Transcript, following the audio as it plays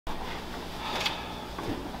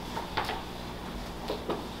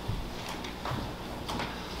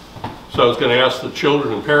So I was going to ask the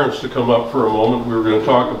children and parents to come up for a moment. We were going to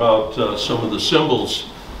talk about some of the symbols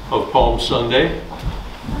of Palm Sunday.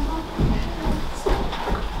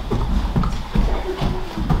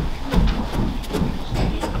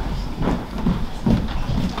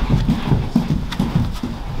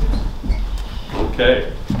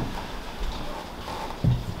 Okay.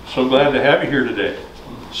 So glad to have you here today.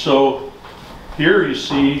 So here you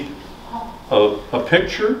see a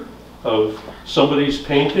picture of somebody's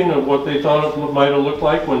painting of what they thought it might have looked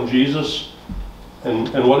like when Jesus,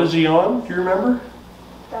 and what is he on? Do you remember?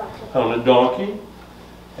 Donkey. On a donkey.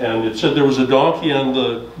 And it said there was a donkey on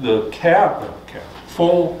the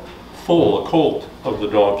full, a colt of the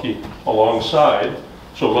donkey alongside.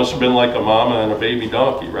 So it must have been like a mama and a baby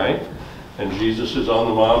donkey, right? And Jesus is on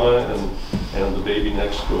the mama and the baby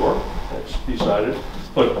next beside it.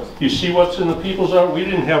 But you see what's in the people's art? We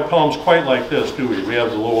didn't have palms quite like this, do we? We have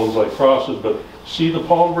the little ones like crosses, but see the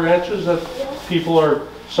palm branches that people are,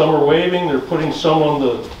 some are waving, they're putting some on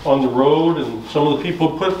the road, and some of the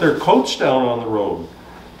people put their coats down on the road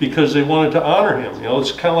because they wanted to honor him. You know,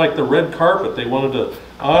 it's kind of like the red carpet. They wanted to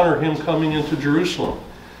honor him coming into Jerusalem.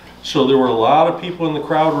 So there were a lot of people in the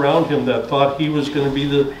crowd around him that thought he was going to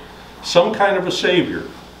be some kind of a savior,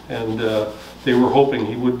 and they were hoping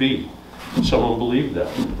he would be. Someone believed that.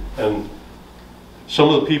 And some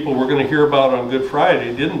of the people we're going to hear about on Good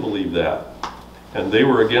Friday didn't believe that, and they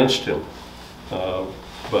were against him.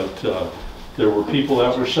 But there were people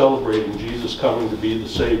that were celebrating Jesus coming to be the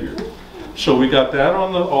Savior. So we got that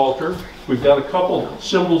on the altar. We've got a couple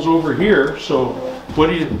symbols over here. So what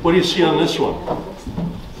do you see on this one?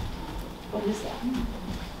 What is that?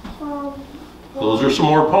 Those are some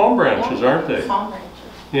more palm branches, aren't they? Palm branches.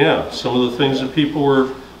 Yeah, some of the things that people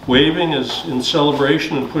were waving as in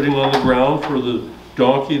celebration and putting on the ground for the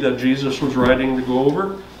donkey that Jesus was riding to go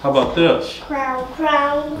over. How about this? Crown.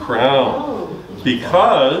 Crown.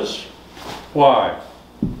 Because, why?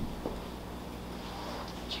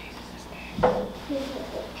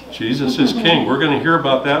 Jesus is King. We're going to hear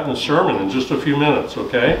about that in the sermon in just a few minutes,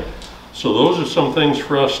 okay? So those are some things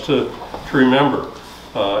for us to remember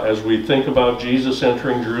as we think about Jesus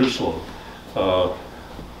entering Jerusalem.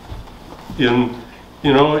 In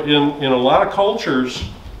a lot of cultures,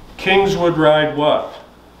 kings would ride what?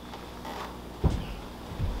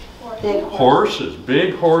 Horses,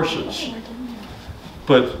 big horses.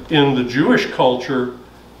 But in the Jewish culture,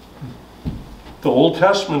 the Old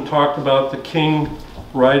Testament talked about the king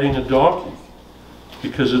riding a donkey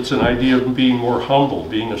because it's an idea of being more humble,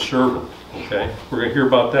 being a servant. Okay, we're going to hear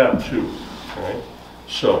about that too. All right,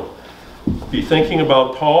 so be thinking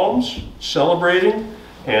about palms, celebrating,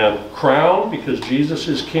 and crown because Jesus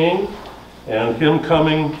is King, and him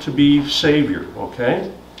coming to be Savior. Okay,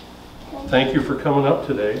 thank you for coming up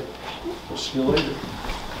today. We'll see you later.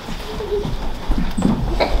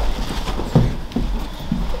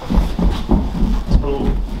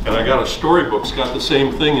 And I got a storybook. It's got the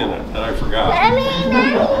same thing in it, and I forgot.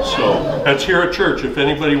 So that's here at church. If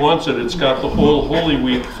anybody wants it, it's got the whole Holy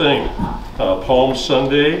Week thing. Palm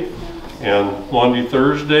Sunday and Maundy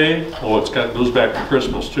Thursday. Oh, goes back to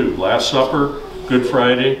Christmas too. Last Supper, Good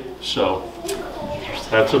Friday. So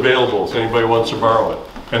that's available if anybody wants to borrow it.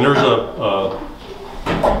 And there's a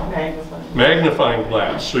magnifying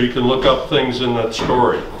glass, so you can look up things in that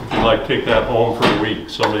story. If you'd like to take that home for a week,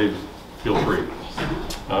 somebody feel free.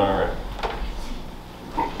 All right.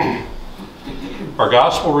 Our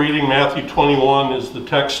gospel reading, Matthew 21, is the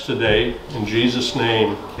text today. In Jesus'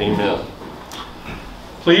 name, amen.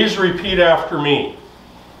 Please repeat after me.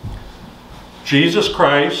 Jesus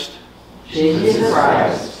Christ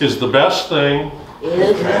is the best thing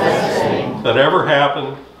that ever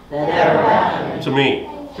happened to me.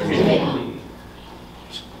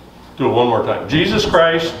 Do it one more time. Jesus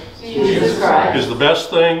Christ is the best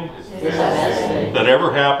thing that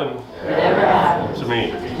ever happened to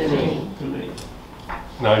me.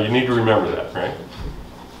 Now you need to remember that, right?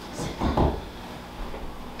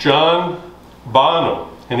 John Bonham.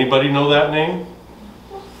 Anybody know that name?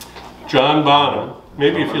 John Bonham.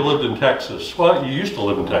 Maybe if you lived in Texas. Well, you used to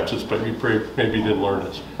live in Texas, but you maybe didn't learn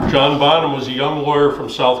this. John Bonham was a young lawyer from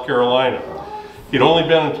South Carolina. He'd only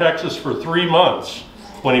been in Texas for 3 months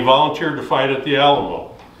when he volunteered to fight at the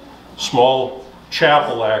Alamo. Small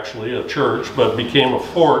chapel, actually, a church, but became a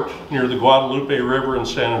fort near the Guadalupe River in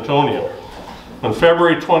San Antonio. On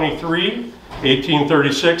February 23,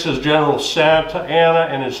 1836, as General Santa Anna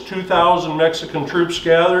and his 2,000 Mexican troops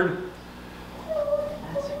gathered,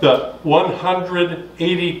 the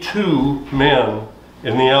 182 men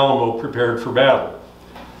in the Alamo prepared for battle.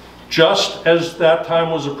 Just as that time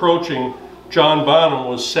was approaching, John Bonham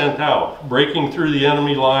was sent out, breaking through the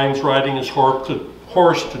enemy lines, riding his horse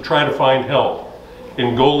to try to find help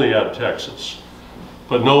in Goliad, Texas.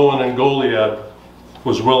 But no one in Goliad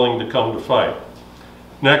was willing to come to fight.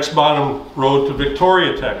 Next, Bonham rode to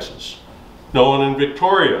Victoria, Texas. No one in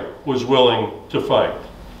Victoria was willing to fight.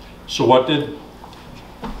 So what did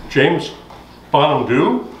James Bonham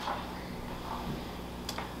do?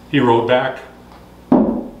 He rode back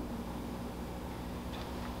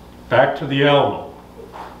to the Alamo,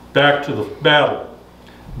 back to the battle,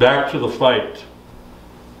 back to the fight.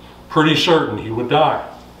 Pretty certain he would die.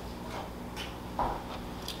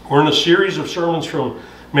 We're in a series of sermons from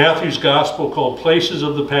Matthew's Gospel called Places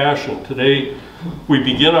of the Passion. Today we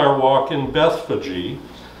begin our walk in Bethphage,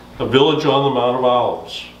 a village on the Mount of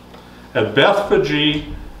Olives. At Bethphage,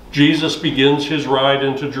 Jesus begins his ride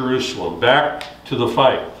into Jerusalem, back to the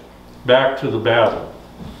fight, back to the battle.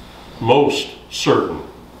 Most certain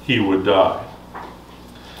he would die.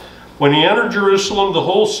 When he entered Jerusalem, the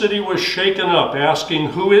whole city was shaken up, asking,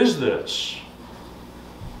 "Who is this?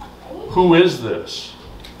 Who is this?"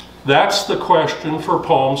 That's the question for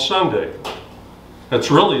Palm Sunday. That's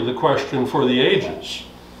really the question for the ages.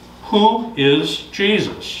 Who is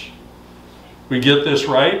Jesus? We get this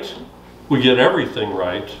right, we get everything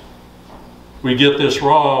right. We get this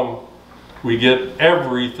wrong, we get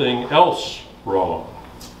everything else wrong.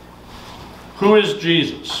 Who is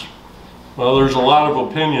Jesus? Well, there's a lot of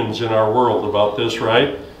opinions in our world about this,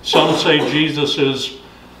 right? Some say Jesus is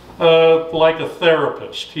like a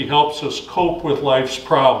therapist. He helps us cope with life's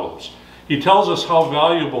problems. He tells us how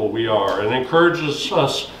valuable we are and encourages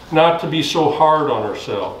us not to be so hard on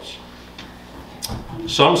ourselves.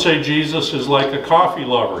 Some say Jesus is like a coffee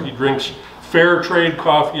lover. He drinks fair trade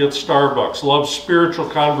coffee at Starbucks, loves spiritual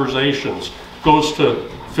conversations, goes to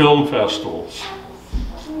film festivals.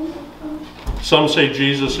 Some say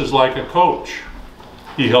Jesus is like a coach.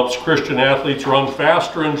 He helps Christian athletes run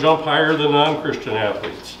faster and jump higher than non-Christian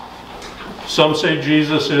athletes. Some say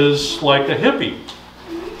Jesus is like a hippie.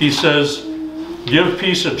 He says, give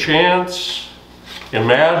peace a chance,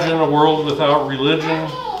 imagine a world without religion,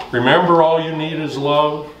 remember all you need is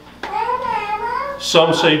love.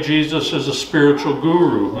 Some say Jesus is a spiritual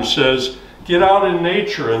guru who says, get out in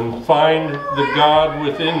nature and find the God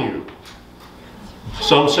within you.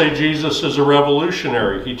 Some say Jesus is a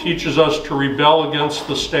revolutionary. He teaches us to rebel against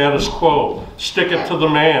the status quo, stick it to the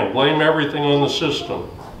man, blame everything on the system.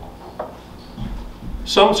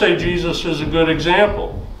 Some say Jesus is a good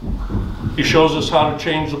example. He shows us how to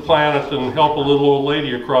change the planet and help a little old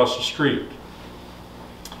lady across the street.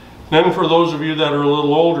 Then for those of you that are a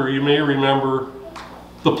little older, you may remember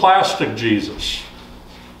the plastic Jesus.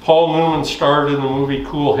 Paul Newman starred in the movie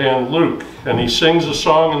Cool Hand Luke, and he sings a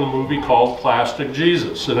song in the movie called Plastic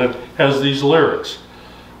Jesus, and it has these lyrics.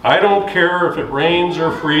 I don't care if it rains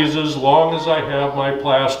or freezes, long as I have my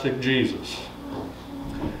plastic Jesus.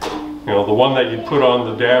 You know, the one that you'd put on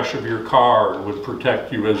the dash of your car and would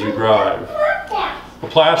protect you as you drive. A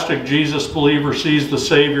plastic Jesus believer sees the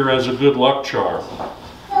Savior as a good luck charm,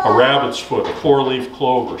 a rabbit's foot, a four-leaf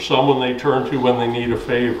clover, someone they turn to when they need a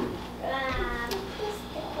favor.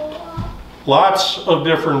 Lots of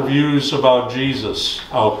different views about Jesus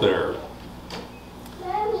out there.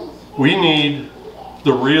 We need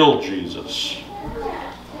the real Jesus.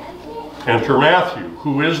 Enter Matthew.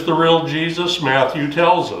 Who is the real Jesus? Matthew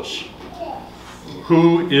tells us.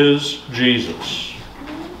 Who is Jesus?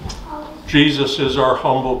 Jesus is our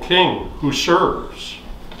humble King who serves.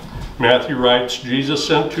 Matthew writes, Jesus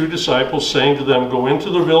sent 2 disciples, saying to them, go into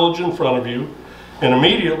the village in front of you, and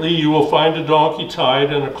immediately you will find a donkey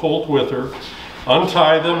tied and a colt with her.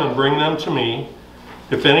 Untie them and bring them to me.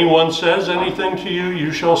 If anyone says anything to you,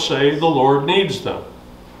 you shall say, the Lord needs them.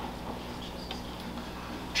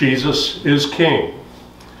 Jesus is king.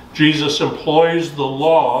 Jesus employs the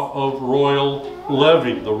law of royal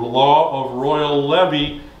levy. The law of royal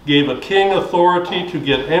levy gave a king authority to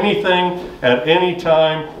get anything at any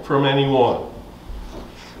time from anyone.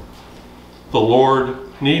 The Lord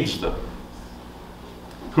needs them.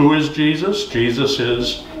 Who is Jesus? Jesus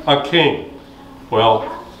is a king.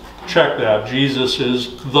 Well, check that. Jesus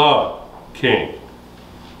is the king.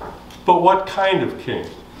 But what kind of king?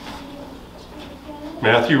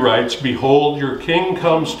 Matthew writes, behold, your king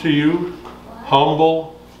comes to you,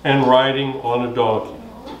 humble and riding on a donkey.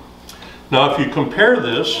 Now, if you compare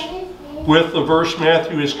this with the verse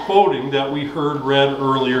Matthew is quoting that we heard read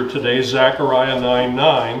earlier today, Zechariah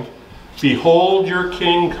 9:9, behold, your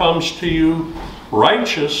king comes to you,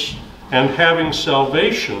 righteous and having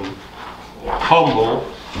salvation, humble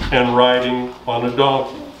and riding on a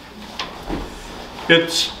donkey.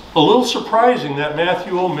 It's A little surprising that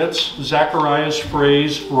Matthew omits Zechariah's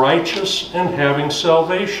phrase, righteous and having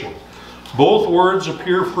salvation. Both words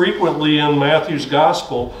appear frequently in Matthew's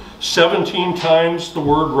gospel, 17 times the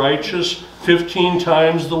word righteous, 15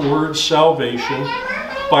 times the word salvation.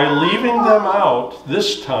 By leaving them out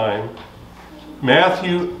this time,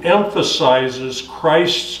 Matthew emphasizes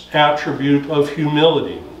Christ's attribute of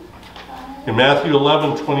humility. In Matthew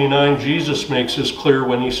 11:29, Jesus makes this clear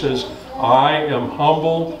when he says, I am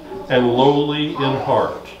humble and lowly in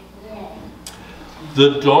heart.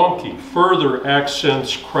 The donkey further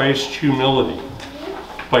accents Christ's humility.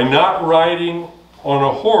 By not riding on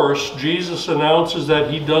a horse, Jesus announces that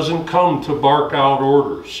he doesn't come to bark out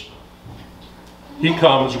orders. He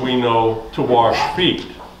comes, we know, to wash feet.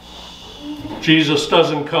 Jesus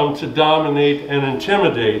doesn't come to dominate and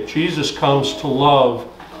intimidate. Jesus comes to love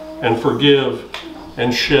and forgive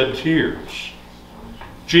and shed tears.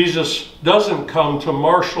 Jesus doesn't come to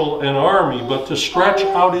marshal an army, but to stretch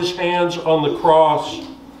out his hands on the cross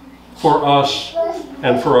for us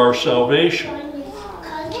and for our salvation.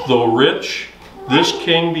 Though rich, this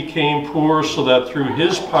king became poor so that through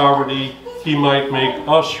his poverty he might make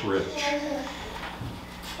us rich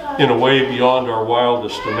in a way beyond our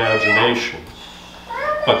wildest imagination.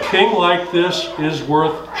 A king like this is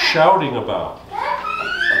worth shouting about.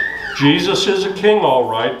 Jesus is a king, all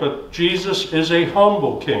right, but Jesus is a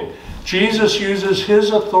humble king. Jesus uses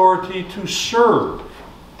his authority to serve.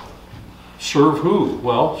 Serve who?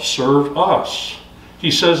 Well, serve us. He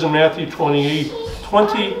says in Matthew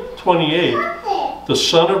 20:28, the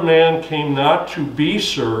Son of Man came not to be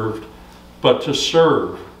served, but to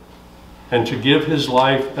serve, and to give his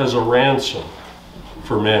life as a ransom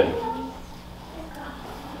for many.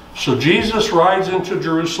 So Jesus rides into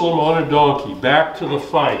Jerusalem on a donkey, back to the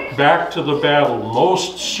fight, back to the battle,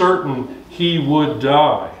 most certain he would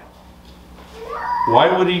die.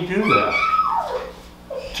 Why would he do that?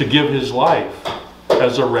 To give his life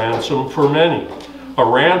as a ransom for many. A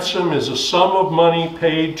ransom is a sum of money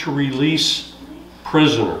paid to release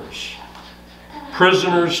prisoners.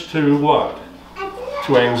 Prisoners to what?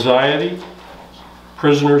 To anxiety,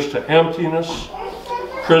 prisoners to emptiness,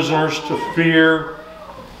 prisoners to fear,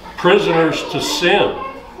 prisoners to sin,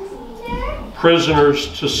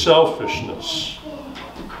 prisoners to selfishness,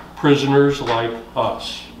 prisoners like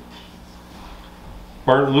us.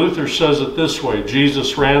 Martin Luther says it this way,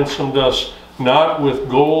 Jesus ransomed us not with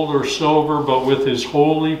gold or silver, but with his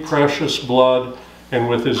holy, precious blood and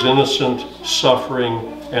with his innocent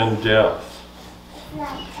suffering and death.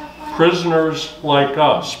 Prisoners like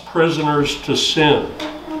us, prisoners to sin.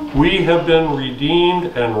 We have been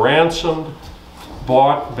redeemed and ransomed,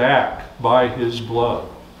 bought back by his blood.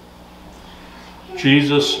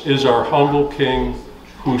 Jesus is our humble King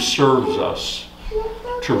who serves us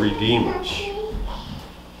to redeem us.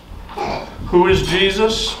 Who is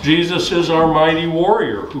Jesus? Jesus is our mighty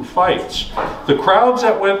warrior who fights. The crowds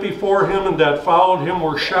that went before him and that followed him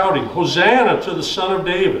were shouting, Hosanna to the Son of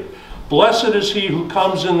David. Blessed is he who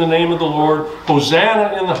comes in the name of the Lord.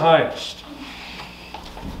 Hosanna in the highest.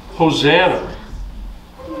 Hosanna.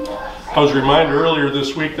 I was reminded earlier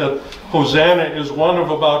this week that Hosanna is one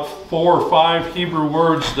of about 4 or 5 Hebrew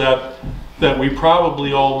words that we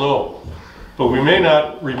probably all know, but we may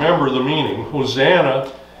not remember the meaning.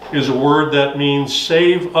 Hosanna is a word that means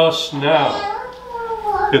save us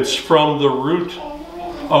now. It's from the root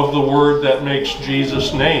of the word that makes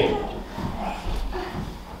Jesus' name,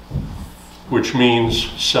 which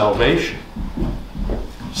means salvation.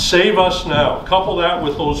 Save us now. Couple that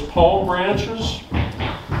with those palm branches,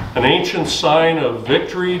 an ancient sign of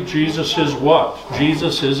victory. Jesus is what?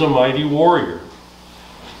 Jesus is a mighty warrior.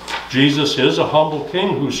 Jesus is a humble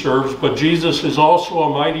king who serves, but Jesus is also a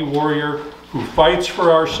mighty warrior who fights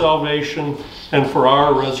for our salvation and for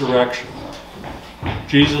our resurrection.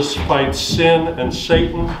 Jesus fights sin and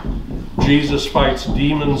Satan. Jesus fights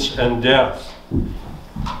demons and death.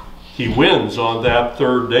 He wins on that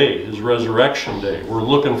 3rd day, his resurrection day. We're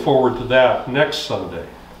looking forward to that next Sunday.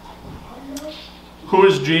 Who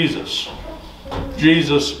is Jesus?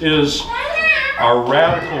 Jesus is our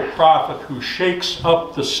radical prophet who shakes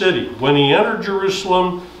up the city. When he entered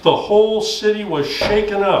Jerusalem, the whole city was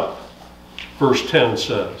shaken up, verse 10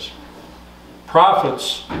 says.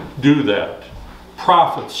 Prophets do that.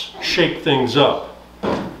 Prophets shake things up.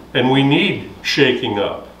 And we need shaking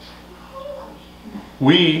up.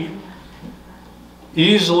 We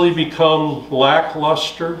easily become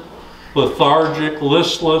lackluster, lethargic,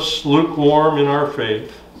 listless, lukewarm in our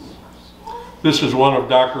faith. This is one of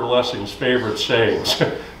Dr. Lessing's favorite sayings.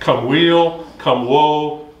 Come weal, come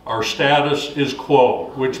woe, our status is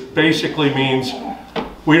quo, which basically means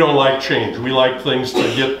We don't like change. We like things to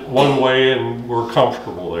get one way and we're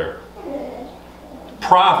comfortable there.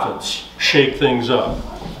 Prophets shake things up.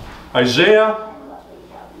 Isaiah,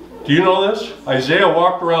 do you know this? Isaiah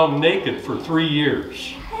walked around naked for 3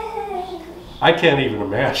 years. I can't even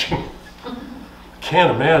imagine.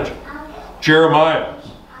 Can't imagine. Jeremiah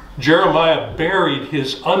buried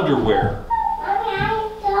his underwear.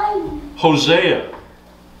 Hosea,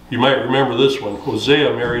 you might remember this one.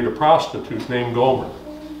 Hosea married a prostitute named Gomer.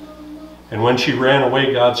 And when she ran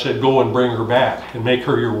away, God said, go and bring her back and make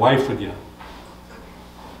her your wife again.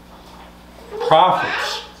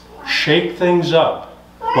 Prophets shake things up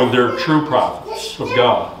when they're true prophets of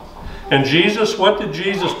God. And Jesus, what did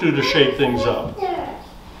Jesus do to shake things up?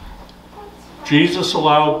 Jesus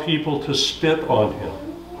allowed people to spit on him,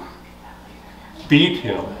 beat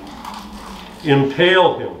him,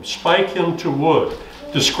 impale him, spike him to wood.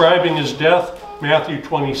 Describing his death, Matthew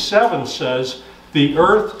 27 says, the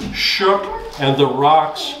earth shook and the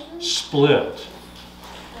rocks split.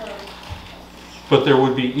 But there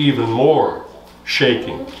would be even more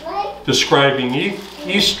shaking. Describing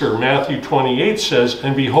Easter, Matthew 28 says,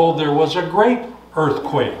 and behold, there was a great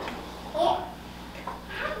earthquake.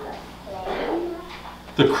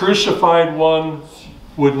 The crucified one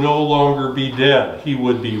would no longer be dead. He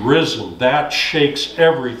would be risen. That shakes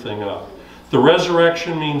everything up. The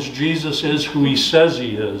resurrection means Jesus is who he says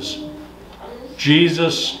he is.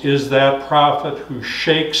 Jesus is that prophet who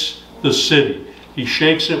shakes the city. He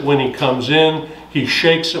shakes it when he comes in. He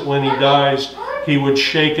shakes it when he dies. He would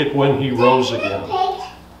shake it when he rose again.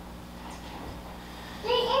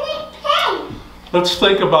 Let's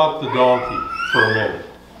think about the donkey for a minute,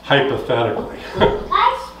 hypothetically.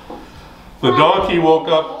 The donkey woke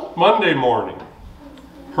up Monday morning,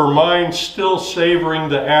 her mind still savoring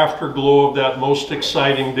the afterglow of that most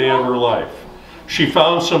exciting day of her life. She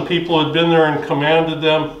found some people who had been there and commanded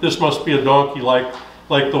them. This must be a donkey like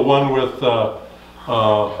the one with,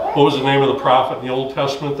 what was the name of the prophet in the Old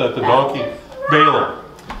Testament? That the donkey, Balaam.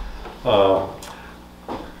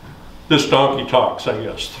 This donkey talks, I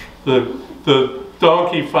guess. The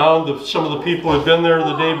donkey found some of the people who had been there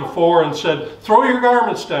the day before and said, throw your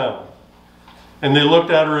garments down. And they looked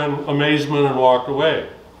at her in amazement and walked away.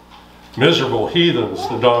 Miserable heathens,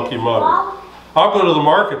 the donkey muttered. I'll go to the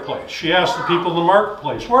marketplace. She asked the people in the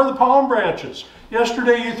marketplace, where are the palm branches?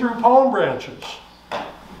 Yesterday you threw palm branches.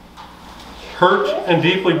 Hurt and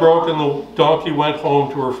deeply broken, the donkey went home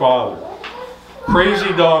to her father.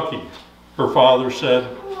 Crazy donkey, her father said,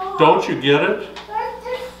 don't you get it?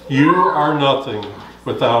 You are nothing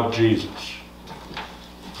without Jesus.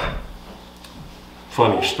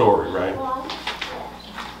 Funny story, right?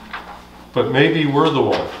 But maybe we're the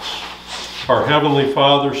ones. Our Heavenly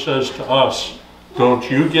Father says to us, don't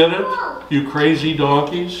you get it, you crazy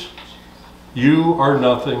donkeys? You are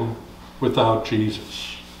nothing without Jesus.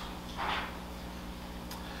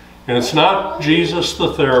 And it's not Jesus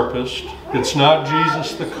the therapist. It's not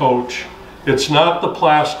Jesus the coach. It's not the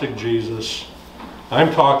plastic Jesus.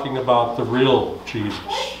 I'm talking about the real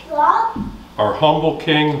Jesus. Our humble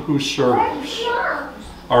King who serves.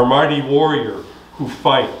 Our mighty warrior who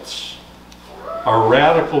fights. Our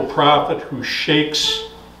radical prophet who shakes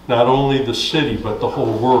not only the city but the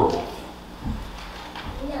whole world.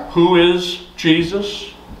 Who is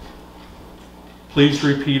Jesus? Please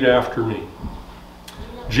repeat after me.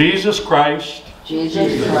 Jesus Christ, is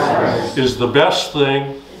the best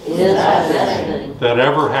thing that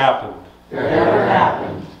ever happened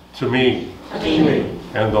to me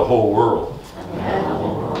and the whole world.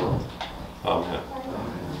 Amen.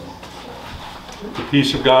 The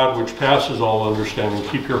peace of God which passes all understanding,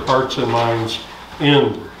 keep your hearts and minds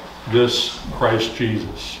in this Christ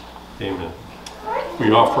Jesus. Amen. We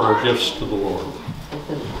offer our gifts to the Lord.